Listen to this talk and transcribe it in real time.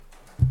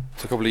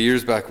So a couple of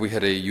years back, we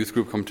had a youth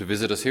group come to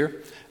visit us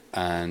here,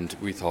 and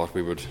we thought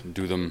we would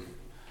do them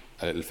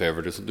a little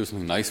favour, do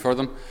something nice for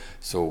them.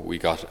 So we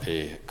got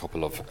a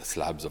couple of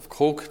slabs of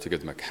Coke to give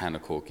them a can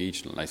of Coke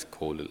each, a nice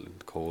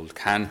cold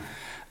can,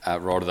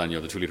 rather than the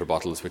 2-litre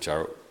bottles, which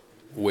are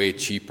way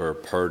cheaper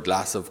per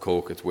glass of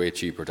Coke. It's way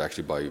cheaper to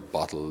actually buy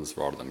bottles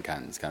rather than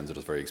cans. Cans are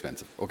just very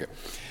expensive. Okay,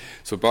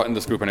 so we brought in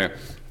this group in here,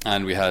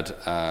 and we had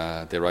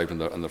they arrived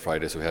on the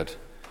Friday, so we had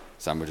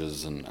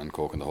sandwiches and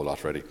Coke and the whole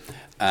lot ready.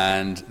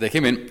 And they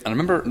came in, and I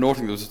remember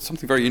noting there was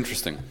something very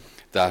interesting,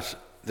 that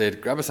they'd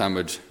grab a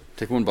sandwich,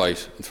 take one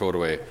bite and throw it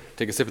away,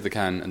 take a sip of the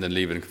can and then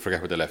leave it and forget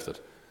where they left it.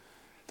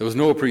 There was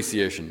no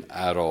appreciation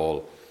at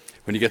all.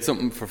 When you get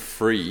something for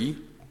free,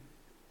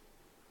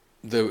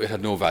 it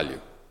had no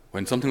value.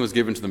 When something was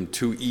given to them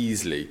too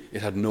easily,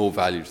 it had no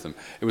value to them.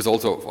 It was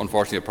also,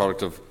 unfortunately, a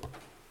product of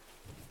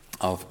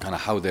kind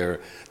of how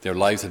their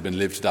lives had been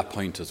lived to that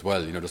point as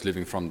well, just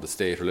living from the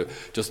state, or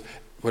just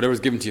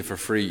whatever's given to you for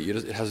free,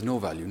 it has no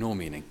value, no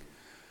meaning.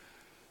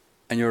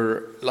 And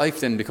your life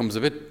then becomes a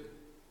bit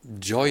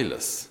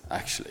joyless,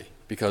 actually,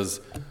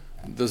 because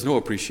there's no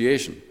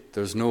appreciation,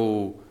 there's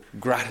no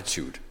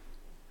gratitude.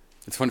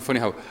 It's funny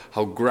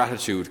how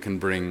gratitude can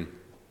bring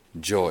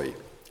joy.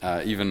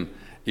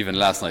 Even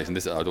last night, and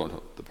this, I don't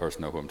want the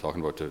person now who I'm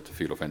talking about to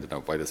feel offended now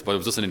by this, but it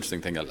was just an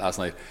interesting thing. Last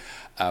night,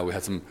 we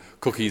had some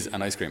cookies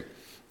and ice cream,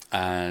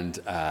 and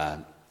I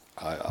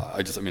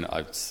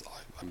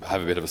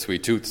have a bit of a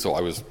sweet tooth, so I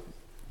was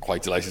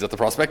quite delighted at the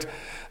prospect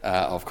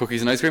of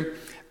cookies and ice cream.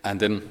 And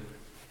then,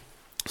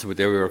 so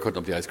there we were cutting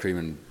up the ice cream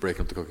and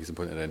breaking up the cookies and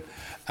putting it in.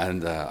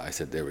 And I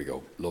said, "There we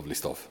go, lovely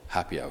stuff,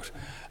 happy out."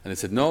 And they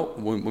said, "No."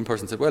 One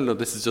person said, "Well, no,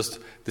 this is just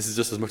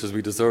as much as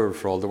we deserve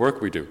for all the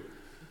work we do."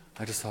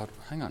 I just thought,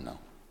 hang on now.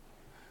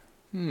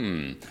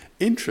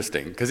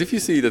 Interesting, because if you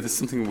see that it's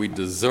something we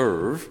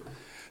deserve,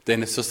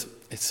 then it's just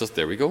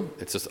there we go.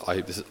 It's just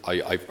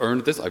I've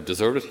earned this, I've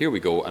deserved it. Here we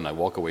go, and I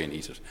walk away and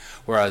eat it.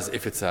 Whereas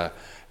if it's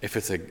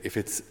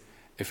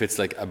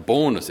like a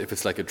bonus, if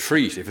it's like a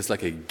treat, if it's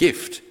like a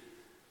gift,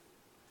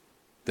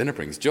 then it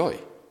brings joy.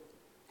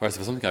 Whereas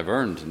if it's something I've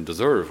earned and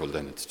deserve, well,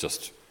 then this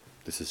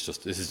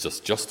is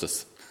just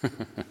justice.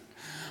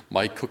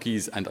 My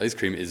cookies and ice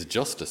cream is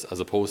justice as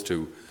opposed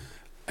to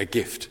a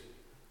gift.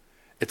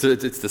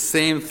 It's the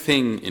same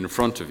thing in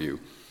front of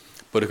you,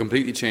 but it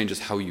completely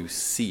changes how you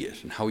see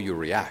it and how you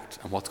react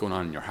and what's going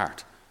on in your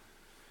heart.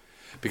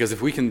 Because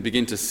if we can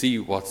begin to see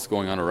what's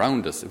going on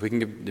around us,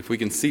 if we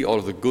can see all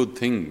of the good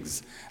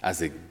things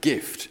as a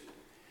gift,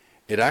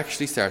 it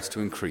actually starts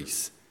to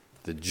increase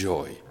the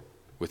joy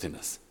within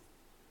us.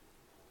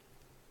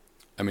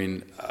 I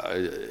mean,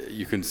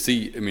 you can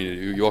see,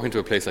 you walk into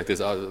a place like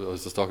this. I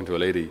was just talking to a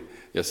lady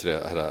yesterday.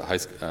 I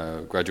had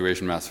a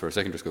graduation mass for a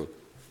secondary school.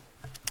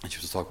 And she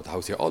was just talking about the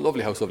house here. "Oh,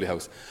 lovely house, lovely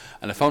house."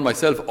 And I found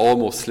myself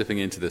almost slipping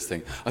into this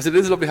thing. I said, "It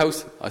is a lovely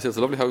house." I said, "It's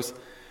a lovely house.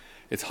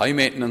 It's high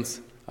maintenance."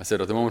 I said,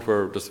 "At the moment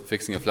we're just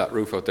fixing a flat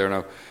roof out there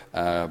now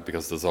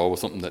because there's always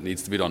something that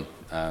needs to be done.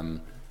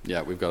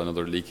 We've got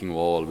another leaking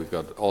wall. We've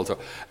got all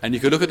sorts." And you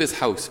could look at this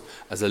house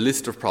as a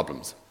list of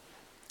problems,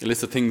 a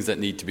list of things that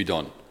need to be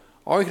done.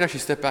 Or you could actually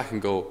step back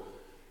and go,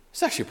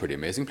 "It's actually a pretty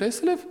amazing place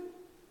to live.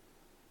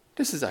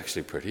 This is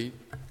actually pretty.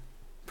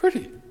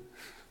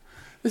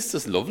 This is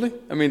just lovely."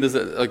 I mean,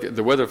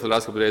 the weather for the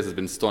last couple of days has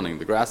been stunning.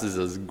 The grass is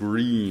as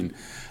green.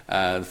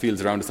 The fields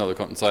around us now, they're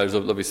cutting sides.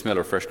 There's a lovely smell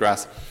of fresh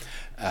grass.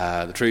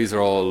 The trees are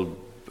all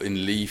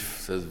in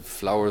leaf. There's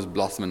flowers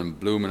blossoming and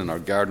blooming, and our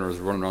gardener is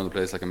running around the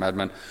place like a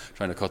madman,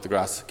 trying to cut the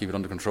grass, keep it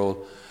under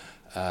control.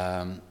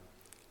 But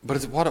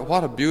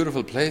what a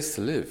beautiful place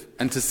to live.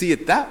 And to see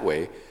it that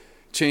way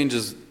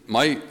changes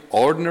my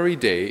ordinary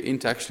day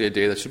into actually a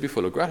day that should be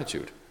full of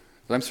gratitude.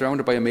 I'm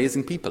surrounded by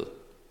amazing people.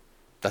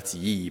 That's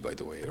ye, by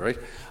the way, right?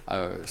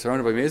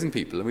 Surrounded by amazing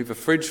people, and we have a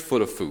fridge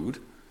full of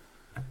food,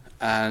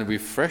 and we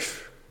have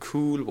fresh,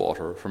 cool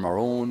water from our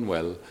own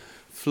well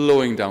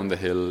flowing down the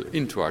hill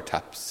into our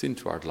taps,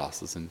 into our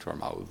glasses, into our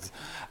mouths.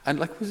 And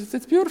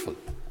it's beautiful.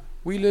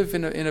 We live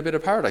in a bit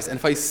of paradise. And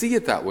if I see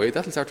it that way,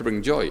 that'll start to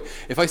bring joy.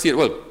 If I see it,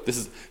 well,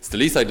 it's the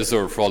least I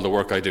deserve for all the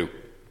work I do.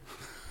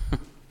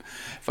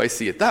 If I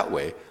see it that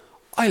way,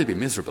 I'll be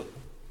miserable.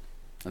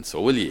 And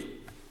so will ye.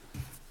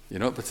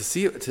 But to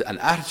see it, an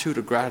attitude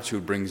of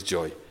gratitude brings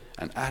joy.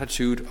 An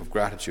attitude of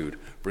gratitude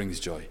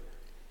brings joy.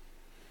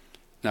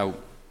 Now,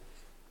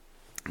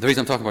 the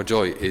reason I'm talking about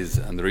joy is,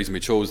 and the reason we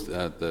chose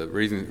the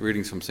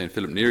readings from St.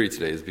 Philip Neri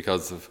today is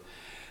because of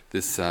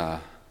this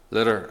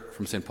letter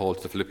from St. Paul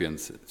to the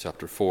Philippians,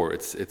 chapter 4.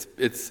 It's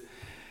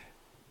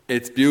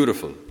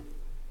beautiful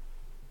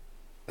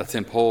that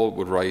St. Paul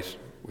would write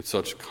with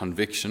such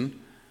conviction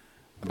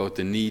about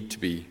the need to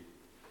be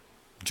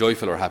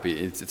joyful or happy.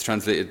 It's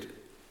translated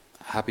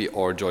happy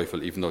or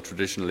joyful, even though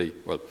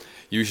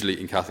usually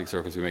in Catholic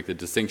circles we make the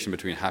distinction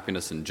between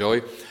happiness and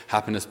joy.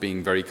 Happiness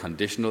being very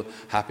conditional.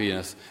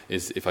 Happiness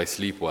is if I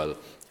sleep well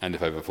and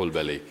if I have a full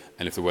belly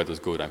and if the weather's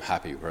good, I'm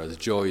happy. Whereas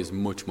joy is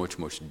much, much,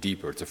 much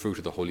deeper. It's a fruit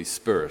of the Holy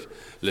Spirit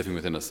living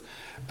within us.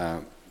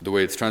 The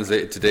way it's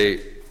translated today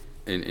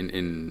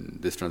in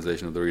this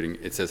translation of the reading,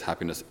 it says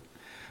happiness.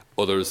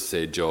 Others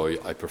say joy.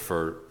 I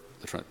prefer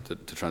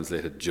to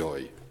translate it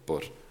joy,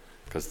 but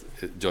because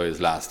joy is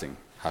lasting,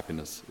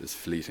 happiness is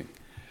fleeting.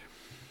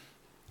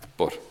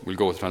 But we'll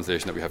go with the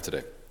translation that we have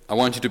today. I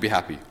want you to be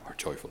happy or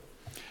joyful.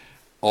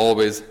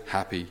 Always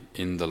happy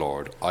in the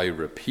Lord. I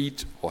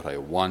repeat, what I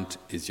want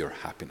is your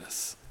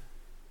happiness.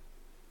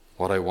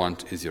 What I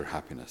want is your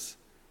happiness.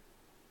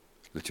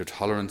 Let your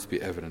tolerance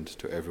be evident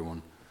to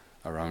everyone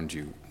around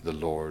you. The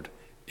Lord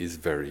is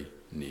very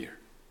near.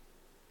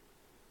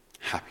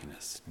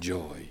 Happiness,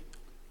 joy.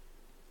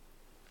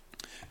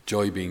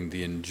 Joy being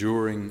the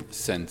enduring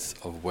sense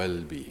of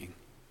well-being.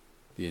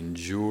 The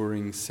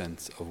enduring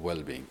sense of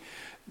well-being.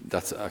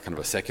 That's a kind of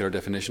a secular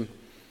definition.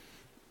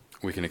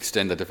 We can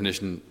extend that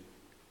definition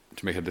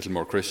to make it a little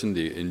more Christian.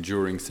 The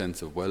enduring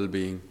sense of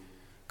well-being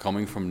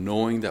coming from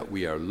knowing that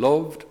we are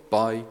loved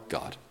by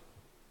God.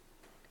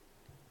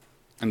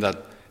 And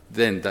that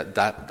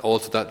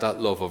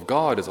love of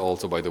God is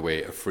also, by the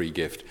way, a free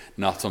gift,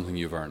 not something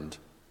you've earned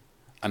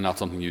and not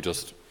something you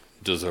just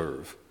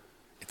deserve.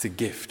 It's a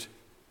gift.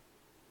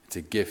 It's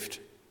a gift.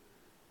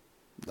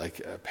 Like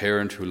a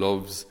parent who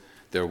loves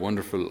their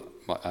wonderful.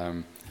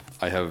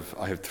 I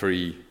have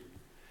three.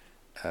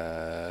 What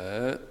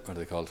are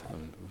they called?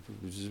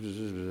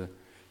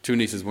 2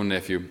 nieces, 1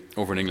 nephew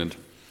over in England,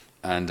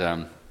 and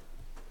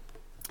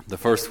the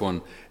first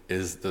one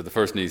is the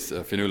first niece.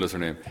 Fionnuala is her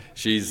name.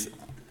 She's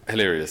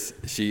hilarious.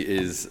 She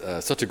is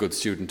such a good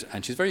student,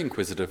 and she's very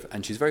inquisitive,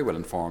 and she's very well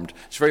informed.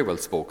 She's very well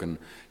spoken.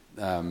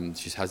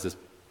 She has this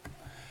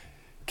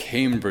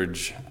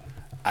Cambridge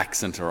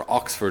accent or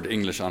Oxford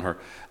English on her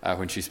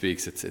when she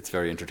speaks. It's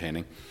very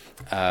entertaining.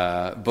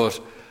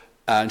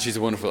 And she's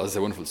a wonderful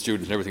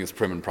student, and everything is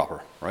prim and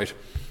proper, right?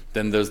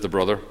 Then there's the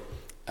brother,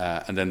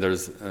 and then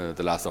there's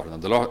the last daughter.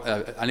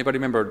 Anybody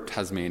remember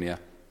Tasmania?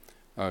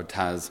 Or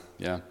Taz,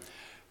 yeah?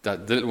 The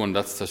little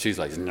one, so she's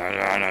like,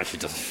 no, she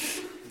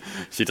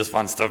just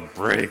wants to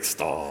break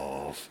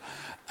stuff.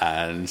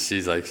 And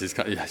she's like, she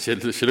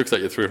looks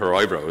at you through her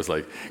eyebrows,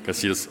 like, because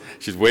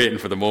she's waiting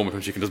for the moment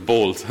when she can just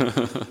bolt.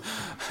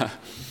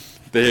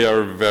 They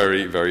are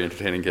very, very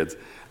entertaining kids.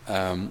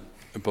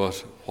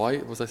 But why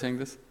was I saying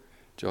this?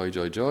 Joy,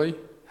 joy, joy,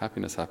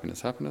 happiness,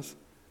 happiness, happiness.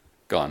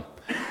 Gone.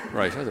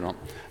 Right, I don't know.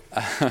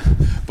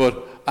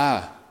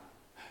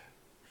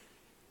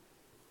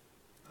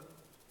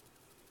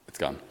 It's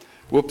gone.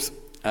 Whoops.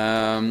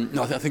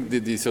 No, I think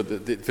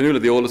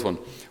Fionnuala, the oldest one,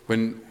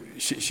 when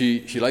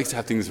she likes to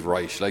have things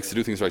right, she likes to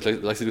do things right, she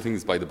likes to do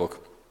things by the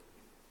book.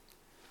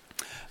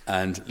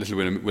 And little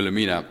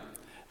Wilhelmina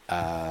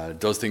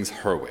does things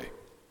her way,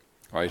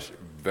 right?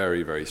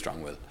 Very, very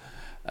strong will.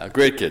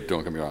 Great kid,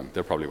 don't get me wrong,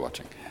 they're probably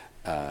watching.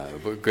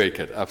 But great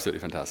kid, absolutely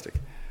fantastic.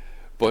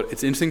 But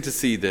it's interesting to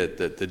see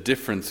the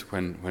difference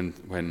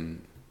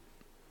when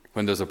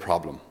there's a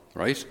problem,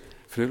 right?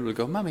 Fionnuala will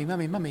go,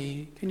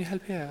 Mummy, can you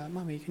help here?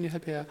 Mummy, can you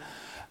help here?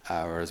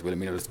 Whereas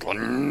Wilhelmina will just go,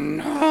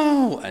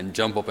 no, and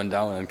jump up and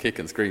down and kick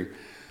and scream.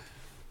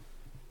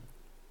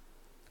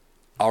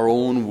 Our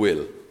own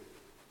will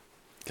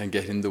can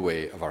get in the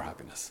way of our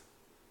happiness.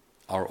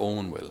 Our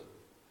own will.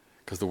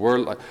 Because the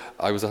world,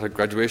 I was at a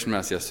graduation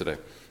mass yesterday,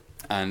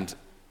 and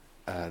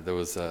there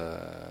was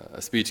a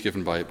speech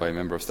given by a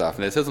member of staff,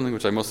 and they said something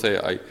which I must say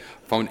I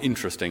found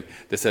interesting.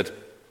 They said,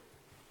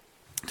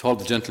 to all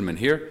the gentlemen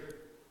here,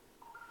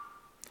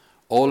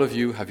 all of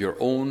you have your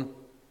own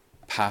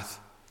path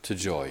to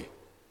joy,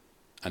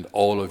 and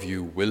all of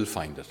you will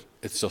find it.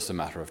 It's just a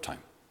matter of time.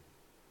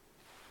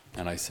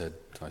 And I said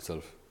to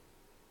myself,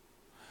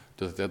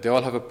 that they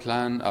all have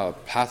a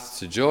path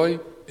to joy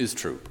is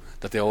true.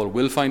 That they all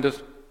will find it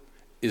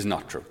is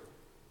not true.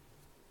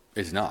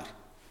 It's not.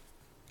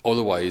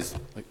 Otherwise,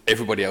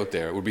 everybody out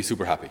there would be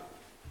super happy.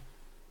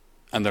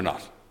 And they're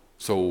not.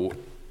 So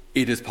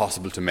it is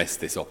possible to mess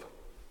this up.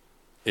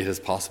 It is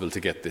possible to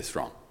get this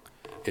wrong.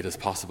 It is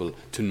possible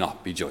to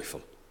not be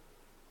joyful.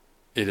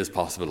 It is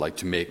possible,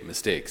 to make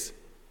mistakes.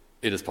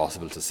 It is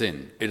possible to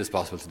sin. It is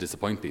possible to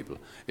disappoint people.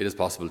 It is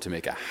possible to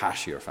make a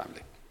hash of your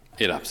family.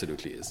 It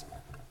absolutely is.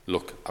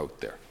 Look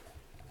out there.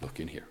 Look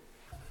in here.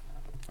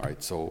 All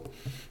right, so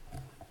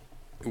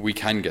we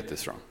can get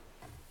this wrong.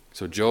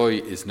 So joy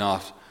is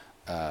not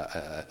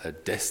a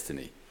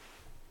destiny.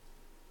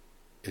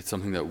 It's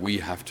something that we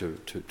have to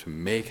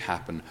make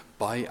happen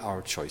by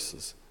our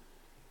choices.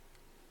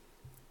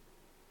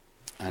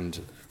 And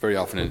very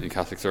often in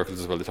Catholic circles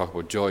as well, they talk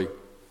about joy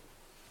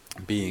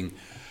being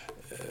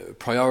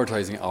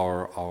prioritizing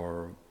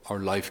our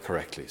life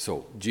correctly.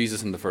 So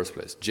Jesus in the first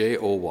place,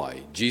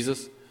 J-O-Y,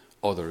 Jesus,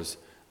 others,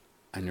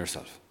 and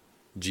yourself.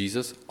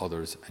 Jesus,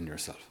 others, and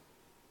yourself.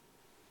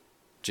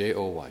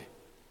 J-O-Y.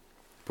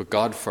 Put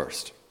God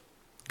first.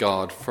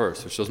 God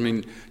first, which doesn't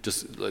mean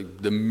just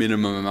the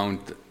minimum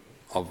amount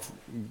of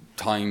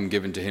time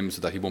given to him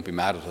so that he won't be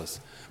mad at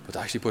us, but to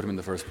actually put him in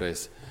the first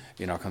place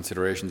in our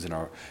considerations, in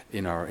our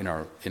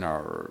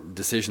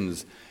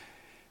decisions,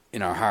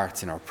 in our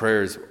hearts, in our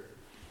prayers.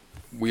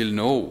 We'll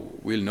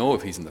know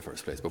if he's in the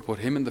first place, but put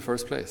him in the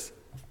first place.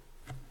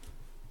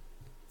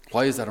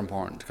 Why is that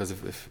important? Because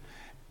if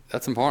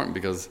that's important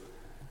because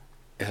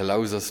it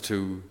allows us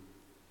to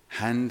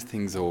Hand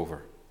things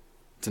over.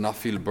 To not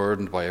feel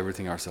burdened by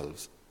everything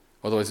ourselves.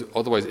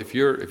 Otherwise,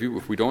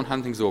 if we don't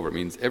hand things over, it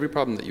means every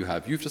problem that you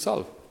have to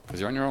solve because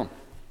you're on your own.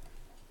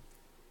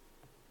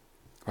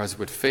 Whereas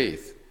with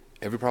faith,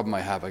 every problem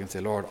I have, I can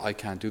say, Lord, I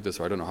can't do this,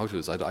 or I don't know how to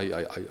do this.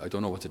 I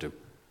don't know what to do.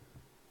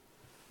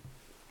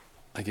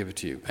 I give it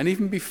to you. And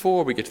even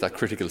before we get to that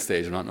critical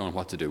stage of not knowing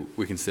what to do,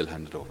 we can still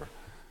hand it over.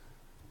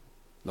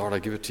 Lord, I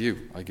give it to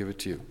you. I give it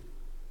to you.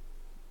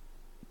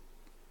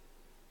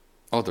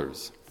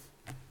 Others.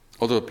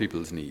 Other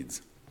people's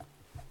needs.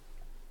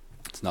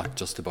 It's not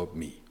just about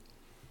me.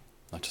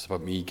 Not just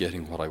about me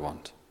getting what I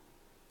want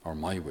or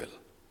my will.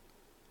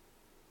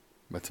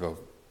 But it's about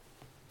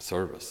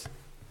service.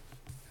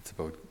 It's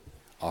about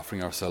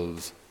offering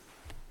ourselves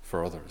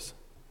for others.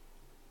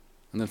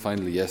 And then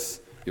finally, yes,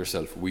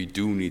 yourself. We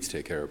do need to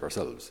take care of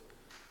ourselves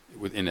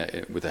with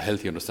a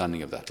healthy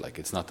understanding of that. Like,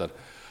 it's not that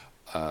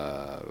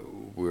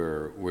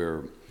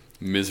we're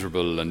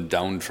miserable and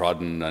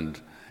downtrodden,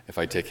 and if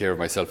I take care of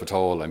myself at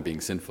all, I'm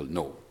being sinful.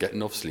 No, get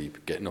enough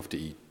sleep, get enough to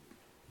eat,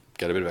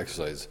 get a bit of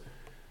exercise.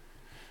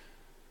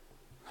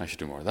 I should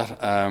do more of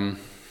that.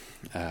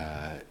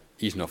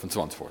 Eat enough, and so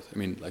on and so forth. I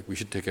mean, like, we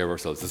should take care of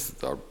ourselves.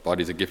 Our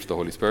body's a gift of the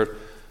Holy Spirit.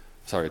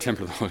 Sorry, a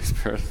temple of the Holy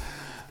Spirit.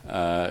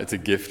 It's a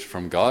gift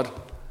from God.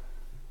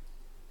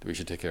 We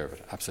should take care of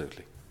it,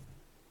 absolutely.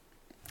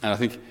 And I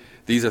think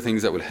these are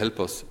things that will help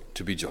us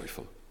to be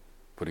joyful.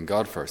 Putting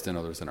God first, then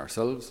others, and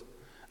ourselves,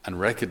 and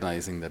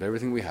recognizing that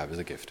everything we have is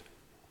a gift.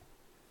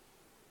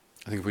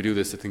 I think if we do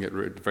this, I think it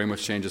very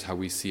much changes how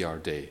we see our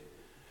day,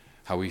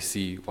 how we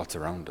see what's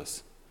around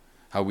us,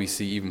 how we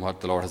see even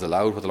what the Lord has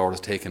allowed, what the Lord has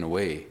taken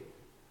away,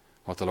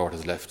 what the Lord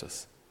has left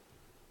us.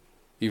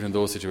 Even in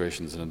those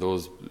situations and in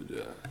those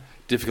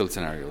difficult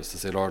scenarios, to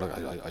say, Lord,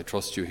 I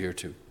trust you here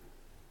too.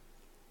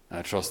 And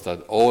I trust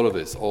that all of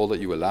this, all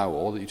that you allow,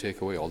 all that you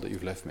take away, all that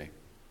you've left me,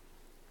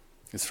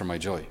 is for my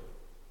joy.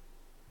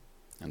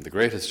 And the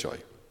greatest joy,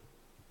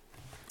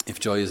 if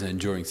joy is an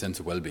enduring sense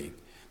of well-being,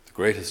 the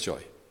greatest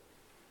joy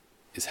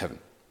is heaven.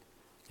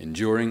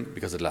 Enduring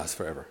because it lasts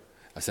forever.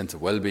 A sense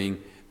of well-being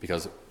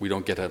because we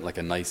don't get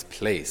a nice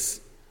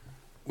place.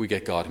 We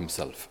get God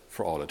himself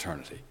for all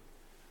eternity.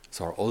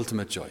 So our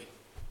ultimate joy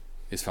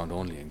is found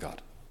only in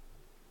God.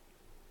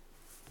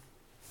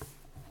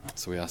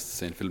 So we asked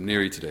St. Philip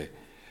Neri today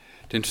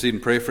to intercede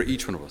and pray for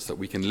each one of us, that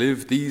we can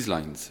live these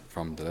lines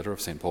from the letter of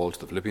St. Paul to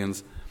the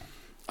Philippians.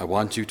 I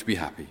want you to be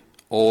happy,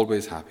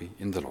 always happy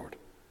in the Lord.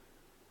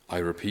 I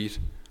repeat,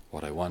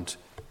 what I want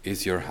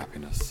is your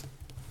happiness.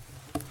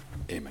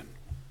 Amen.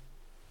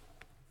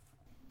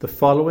 The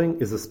following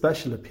is a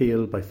special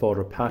appeal by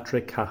Father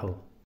Patrick Cahill.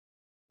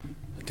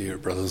 Dear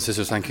brothers and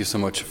sisters, thank you so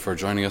much for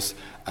joining us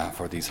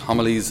for these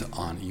homilies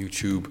on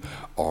YouTube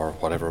or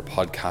whatever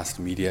podcast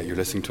media you're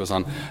listening to us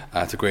on.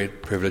 It's a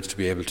great privilege to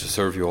be able to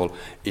serve you all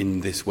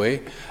in this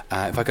way.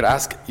 If I could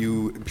ask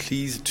you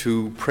please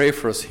to pray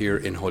for us here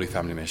in Holy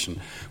Family Mission.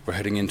 We're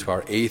heading into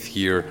our 8th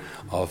year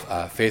of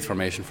faith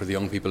formation for the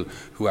young people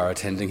who are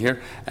attending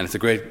here, and it's a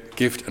great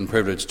gift and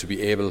privilege to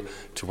be able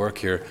to work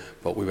here.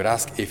 But we would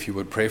ask if you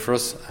would pray for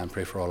us and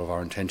pray for all of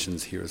our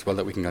intentions here as well,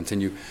 that we can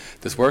continue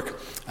this work.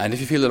 And if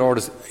you feel the Lord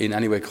is in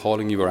any way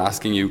calling you or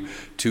asking you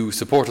to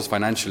support us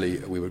financially,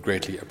 we would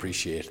greatly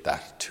appreciate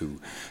that too.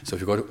 So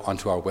if you go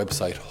onto our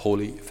website,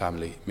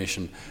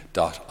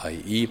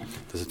 holyfamilymission.ie,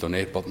 there's a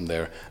donate button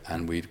there,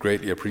 and we'd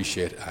greatly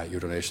appreciate your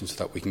donations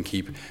so that we can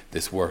keep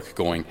this work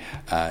going.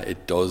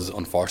 It does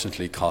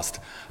unfortunately cost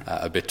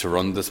a bit to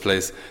run this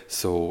place,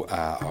 so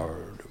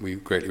we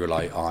greatly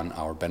rely on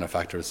our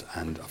benefactors,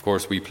 and of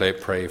course we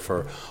pray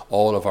for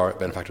all of our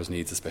benefactors'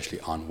 needs, especially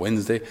on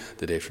Wednesday,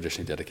 the day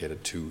traditionally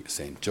dedicated to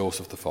St.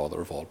 Joseph, the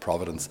Father of all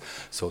providence.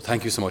 So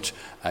thank you so much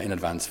in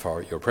advance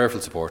for your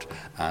prayerful support,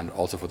 and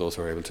also for those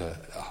who are able to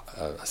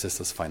assist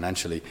us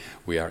financially.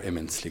 We are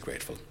immensely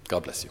grateful.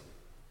 God bless you.